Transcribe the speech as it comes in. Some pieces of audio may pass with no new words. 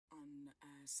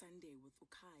Sunday with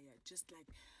Ukaya, just like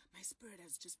my spirit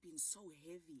has just been so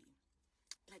heavy.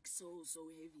 Like so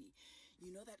heavy. You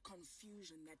know, that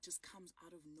confusion that just comes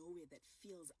out of nowhere, that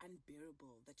feels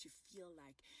unbearable, that you feel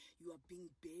like you are being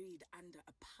buried under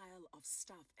a pile of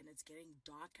stuff, and it's getting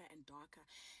darker and darker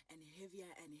and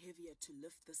heavier to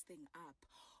lift this thing up.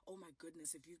 Oh my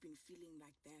goodness, if you've been feeling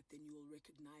like that, then you will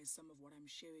recognize some of what I'm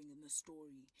sharing in the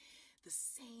story. The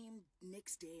same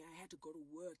next day, I had to go to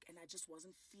work, and I just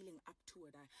wasn't feeling up to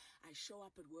it. I show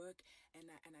up at work, and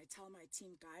I tell my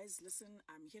team, guys, listen,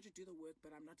 I'm here to do the work, but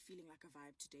I'm not feeling like a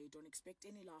vibe today. Don't expect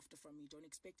any laughter from me. Don't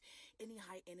expect any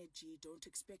high energy. Don't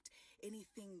expect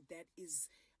anything that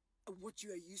is what you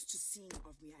are used to seeing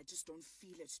of me. I just don't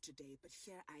feel it today. But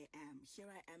here I am. Here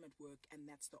I am at work, and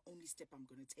that's the only step I'm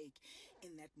going to take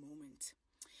in that moment.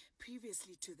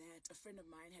 Previously to that, a friend of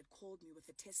mine had called me with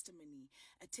a testimony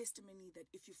that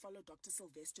if you follow Dr.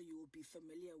 Sylvester, you will be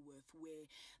familiar with, where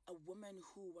a woman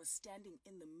who was standing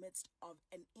in the midst of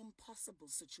an impossible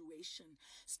situation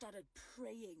started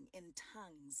praying in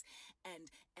tongues,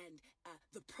 and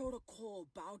the protocol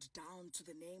bowed down to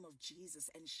the name of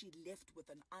Jesus, and she left with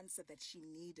an answer that she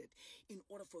needed in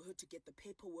order for her to get the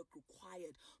paperwork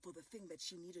required for the thing that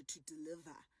she needed to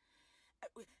deliver.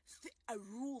 A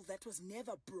rule that was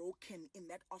never broken in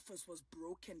that office was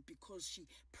broken because she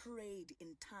prayed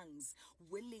in tongues,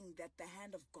 willing that the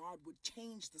hand of God would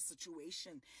change the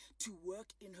situation to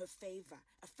work in her favor.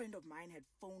 A friend of mine had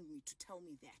phoned me to tell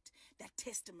me that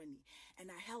testimony, and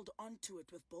I held on to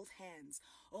it with both hands.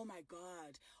 Oh my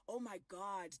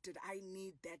God, did I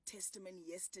need that testimony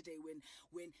yesterday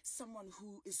when someone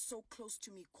who is so close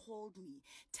to me called me,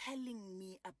 telling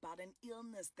me about an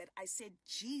illness that I said,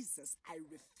 Jesus, I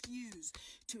refuse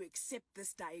to accept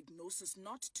this diagnosis.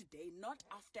 Not today, not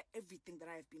after everything that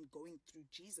I have been going through.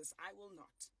 Jesus, I will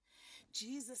not.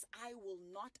 Jesus, I will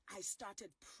not. I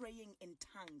started praying in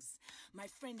tongues. My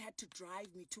friend had to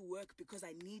drive me to work because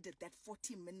I needed that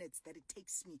 40 minutes that it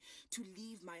takes me to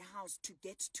leave my house to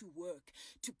get to work,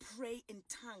 to pray in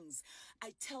tongues.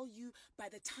 I tell you, by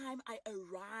the time I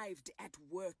arrived at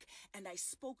work and I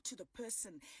spoke to the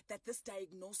person that this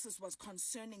diagnosis was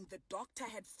concerning, the doctor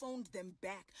had phoned them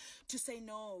back to say,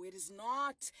 no, it is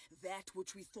not that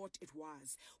which we thought it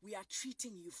was. We are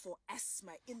treating you for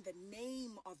asthma in the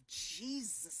name of Jesus.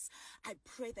 I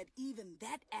pray that even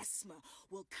that asthma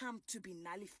will come to be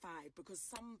nullified, because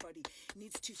somebody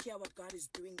needs to hear what God is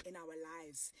doing in our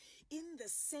lives. In the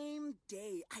same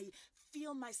day, I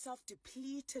feel myself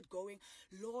depleted, going,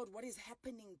 Lord, what is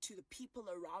happening to the people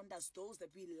around us, those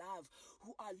that we love,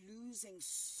 who are losing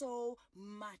so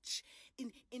much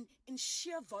in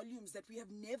sheer volumes that we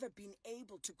have never been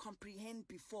able to comprehend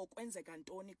before.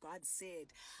 God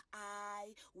said,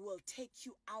 I will take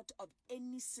you out of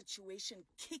any situation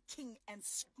kicking and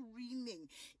screaming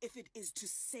if it is to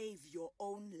save your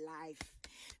own life.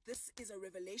 This is a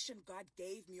revelation God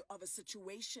gave me of a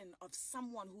situation of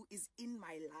someone who is in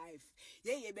my life.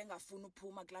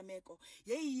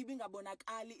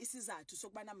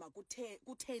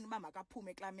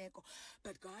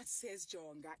 But God says,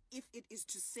 Jonga, if it is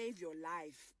to save your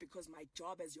life, because my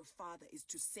job as your father is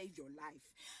to save your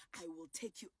life, I will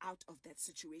take you out of that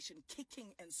situation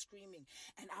kicking and screaming,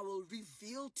 and I will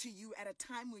reveal to you at a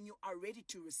time when you are ready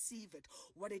to receive it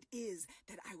what it is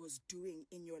that I was doing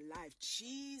in your life.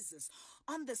 Jesus,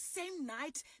 on the same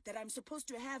night that I'm supposed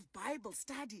to have Bible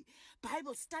study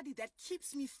that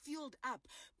keeps me fueled up,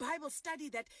 Bible study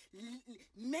that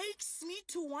makes me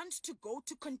to want to go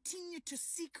to continue to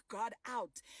seek God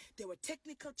out, there were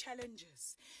technical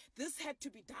challenges. This had to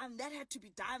be done, that had to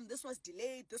be done, this was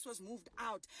delayed, this was moved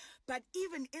out. But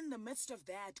even in the midst of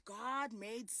that, God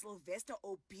made Sylvester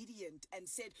obedient and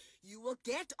said, you will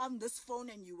get on this phone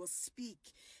and you will speak.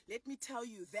 Let me tell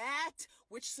you, that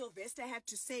which Sylvester had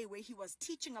to say, where he was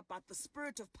teaching about the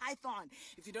spirit of Python.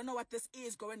 If you don't know what this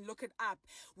is, go and look it up.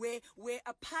 Where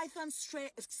a python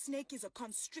snake is a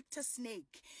constrictor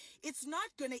snake. It's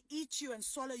not going to eat you and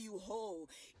swallow you whole.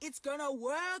 It's going to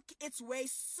work its way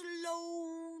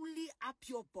slowly up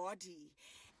your body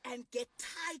and get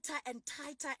tighter and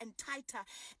tighter and tighter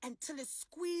until it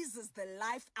squeezes the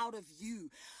life out of you.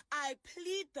 I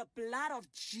plead the blood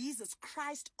of Jesus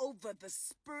Christ over the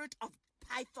spirit of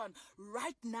Python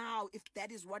right now, if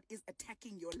that is what is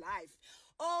attacking your life.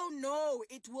 Oh no,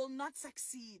 it will not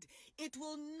succeed. It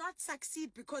will not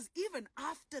succeed, because even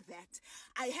after that,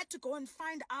 I had to go and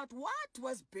find out what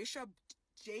was Bishop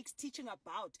Jake's teaching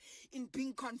about in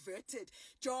being converted.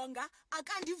 Jonga,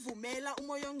 akandivumela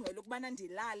umoya ongcwele ukubana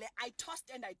ndilale. I tossed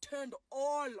and I turned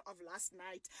all of last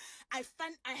night. I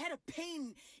had a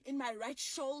pain in my right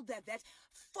shoulder that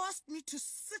forced me to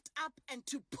sit up and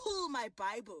to pull my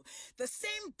Bible. The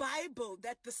same Bible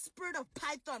that the spirit of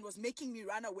Python was making me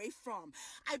run away from.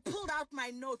 I pulled out my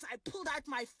notes, I pulled out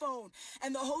my phone,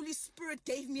 and the Holy Spirit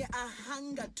gave me a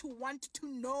hunger to want to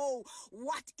know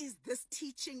what is this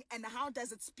teaching and how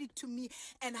does it speak to me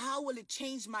and how will it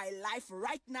change my life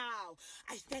right now.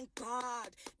 I thank God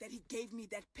that he gave me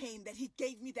that pain, that he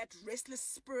gave me that restless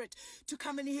spirit to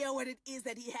come and hear what it is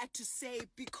that he had to say,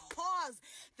 because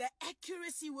the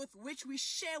accuracy with which we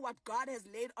share what God has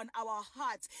laid on our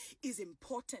hearts is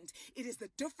important. It is the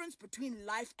difference between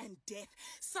life and death.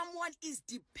 Someone is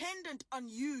dependent on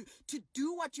you to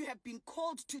do what you have been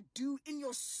called to do in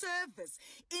your service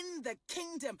in the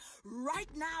kingdom right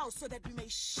now, so that we may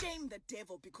shame the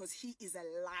devil, because he is a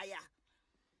liar.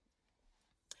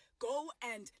 Go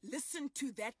and listen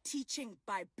to that teaching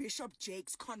by Bishop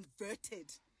Jakes,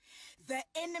 Converted. The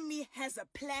enemy has a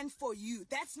plan for you.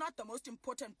 That's not the most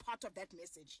important part of that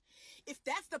message. If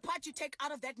that's the part you take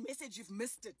out of that message, you've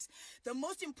missed it. The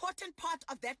most important part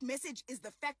of that message is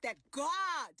the fact that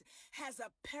God has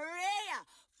a prayer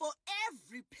for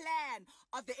every plan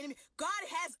of the enemy. God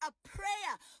has a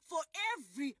prayer for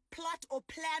every plot or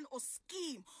plan or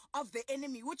scheme of the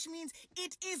enemy, which means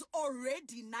it is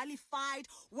already nullified.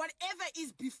 Whatever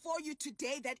is before you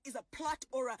today that is a plot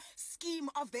or a scheme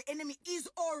of the enemy is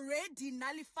already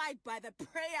nullified by the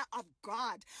prayer of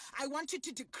God. I want you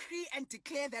to decree and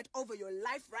declare that over your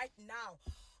life right now.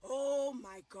 Oh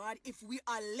my God, if we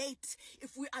are late,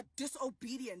 if we are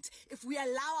disobedient, if we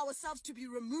allow ourselves to be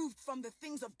removed from the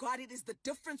things of God, it is the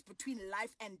difference between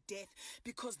life and death,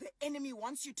 because the enemy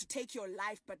wants you to take your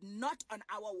life, but not on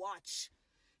our watch.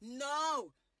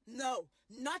 No,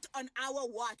 not on our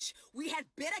watch. We had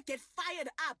better get fired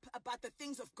up about the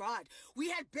things of God.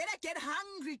 We had better get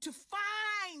hungry to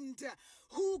find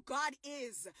who God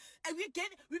is. And we better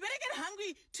get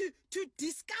hungry to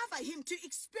discover him, to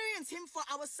experience him for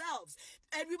ourselves.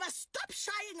 And we must stop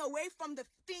shying away from the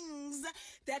things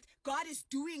that God is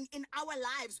doing in our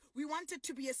lives. We want it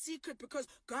to be a secret because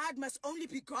God must only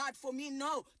be God for me.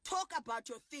 No, talk about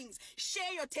your things.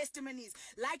 Share your testimonies.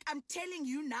 Like I'm telling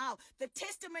you now, the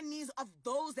testimonies of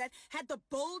those that had the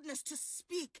boldness to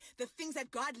speak the things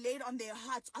that God laid on their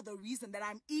hearts are the reason that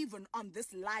I'm even on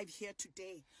this live here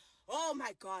today. Oh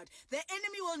my God, the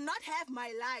enemy will not have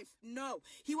my life. No,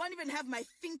 he won't even have my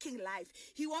thinking life.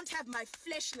 He won't have my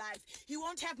flesh life. He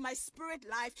won't have my spirit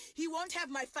life. He won't have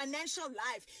my financial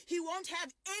life. He won't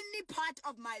have any part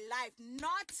of my life,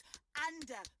 not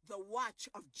under the watch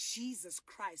of Jesus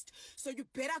Christ. So you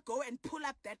better go and pull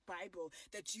up that Bible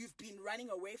that you've been running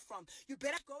away from. You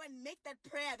better go and make that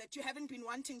prayer that you haven't been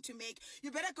wanting to make.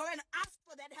 You better go and ask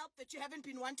for that help that you haven't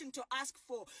been wanting to ask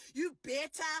for. You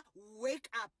better wake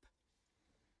up.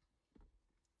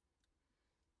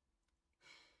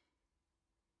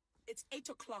 It's 8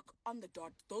 o'clock on the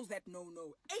dot. Those that know.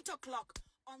 8 o'clock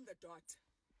on the dot.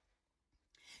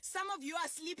 Some of you are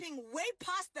sleeping way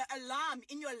past the alarm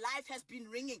in your life has been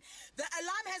ringing. The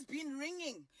alarm has been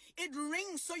ringing. It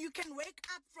rings so you can wake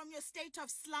up from your state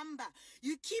of slumber.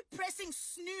 You keep pressing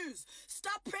snooze.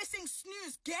 Stop pressing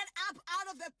snooze. Get up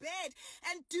out of the bed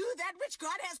and do that which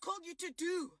God has called you to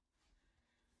do.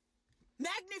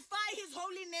 Magnify his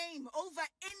holy name over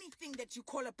anything that you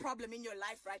call a problem in your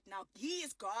life right now. He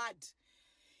is God.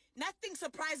 Nothing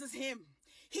surprises him.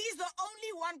 He's the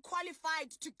only one qualified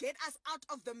to get us out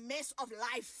of the mess of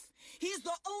life. He's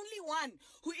the only one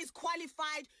who is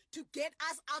qualified to get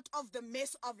us out of the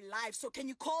mess of life. So can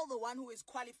you call the one who is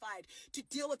qualified to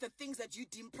deal with the things that you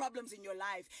deem problems in your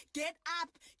life? Get up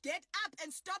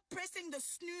and stop pressing the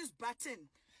snooze button.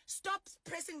 Stop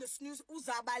pressing the snooze.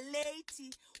 Uzaba late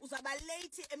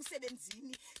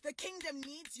emsebenzini. The kingdom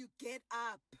needs you. Get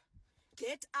up.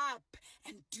 Get up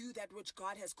and do that which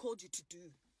God has called you to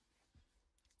do.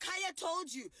 Kaya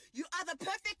told you, you are the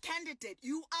perfect candidate.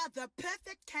 You are the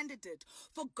perfect candidate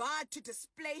for God to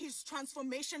display his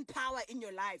transformation power in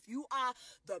your life. You are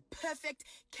the perfect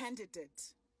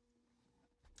candidate.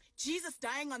 Jesus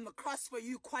dying on the cross for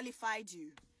you qualified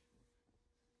you.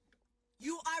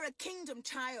 You are a kingdom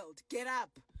child. Get up.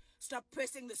 Stop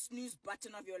pressing the snooze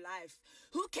button of your life.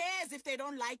 Who cares if they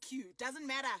don't like you? Doesn't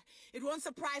matter. It won't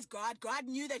surprise God. God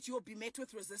knew that you will be met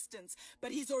with resistance,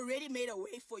 but he's already made a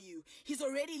way for you. He's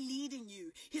already leading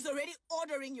you. He's already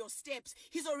ordering your steps.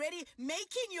 He's already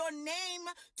making your name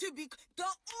to be. The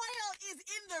oil is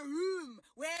in the room.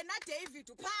 Where not David.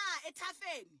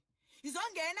 He's on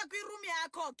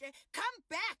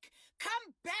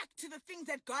Come back to the things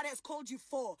that God has called you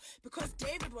for, because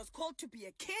David was called to be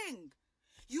a king.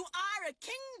 You are a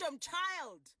kingdom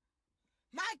child.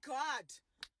 My God,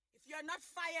 If you're not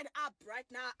fired up right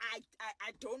now,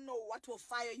 I don't know what will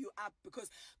fire you up, because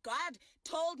God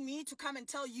told me to come and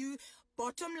tell you,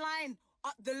 bottom line,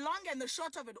 the long and the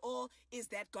short of it all is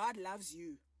that God loves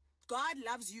you. God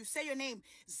loves you. Say your name.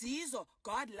 Zizo,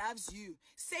 God loves you.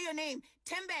 Say your name.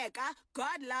 Tembeka,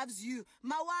 God loves you.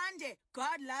 Mawande,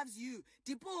 God loves you.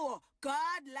 Dipuo,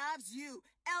 God loves you.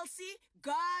 Elsie,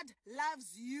 God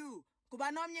loves you.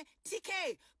 Kubanomye,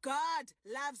 TK, God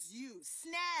loves you.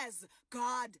 Snaz,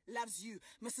 God loves you.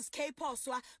 Mrs. K.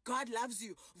 Poswa, God loves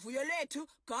you. Vuyoletu,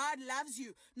 God loves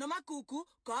you. Nomakuku,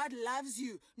 God loves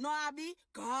you. Noabi,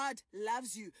 God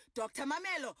loves you. Dr.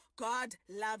 Mamelo, God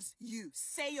loves you.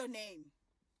 Say your name.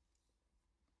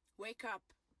 Wake up.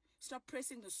 Stop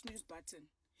pressing the snooze button.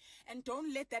 And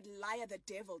don't let that liar, the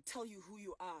devil, tell you who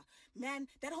you are. Man,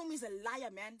 that homie's a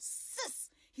liar, man. Sis,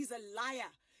 he's a liar.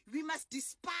 We must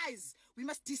despise even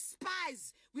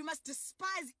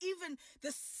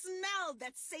the smell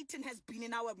that Satan has been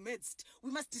in our midst.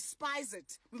 We must despise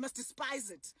it. We must despise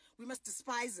it. We must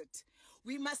despise it.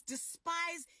 We must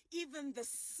despise even the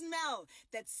smell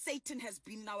that Satan has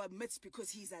been in our midst,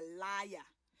 because he's a liar.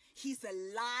 He's a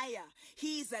liar.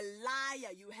 He's a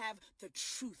liar. You have the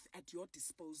truth at your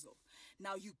disposal.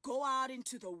 Now you go out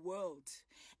into the world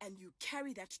and you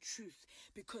carry that truth,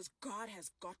 because God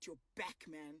has got your back,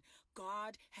 man.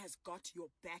 God has got your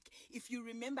back. If you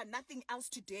remember nothing else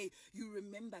today, you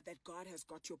remember that God has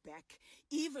got your back.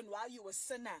 Even while you were a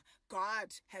sinner,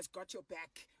 God has got your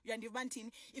back.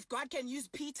 If God can use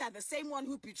Peter, the same one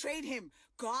who betrayed him,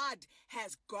 God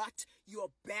has got your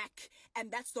back.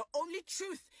 And that's the only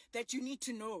truth that you need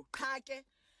to know.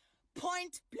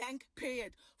 Point blank,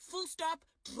 period. Full stop,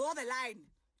 draw the line.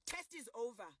 Test is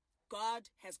over. God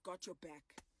has got your back.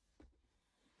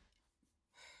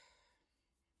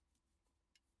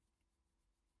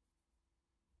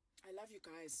 I love you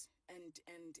guys,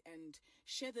 and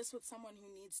share this with someone who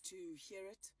needs to hear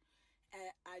it.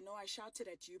 I know I shouted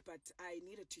at you, but I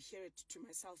needed to hear it to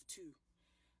myself too.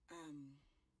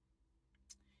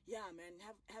 Yeah, man,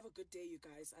 have a good day, you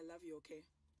guys. I love you, okay?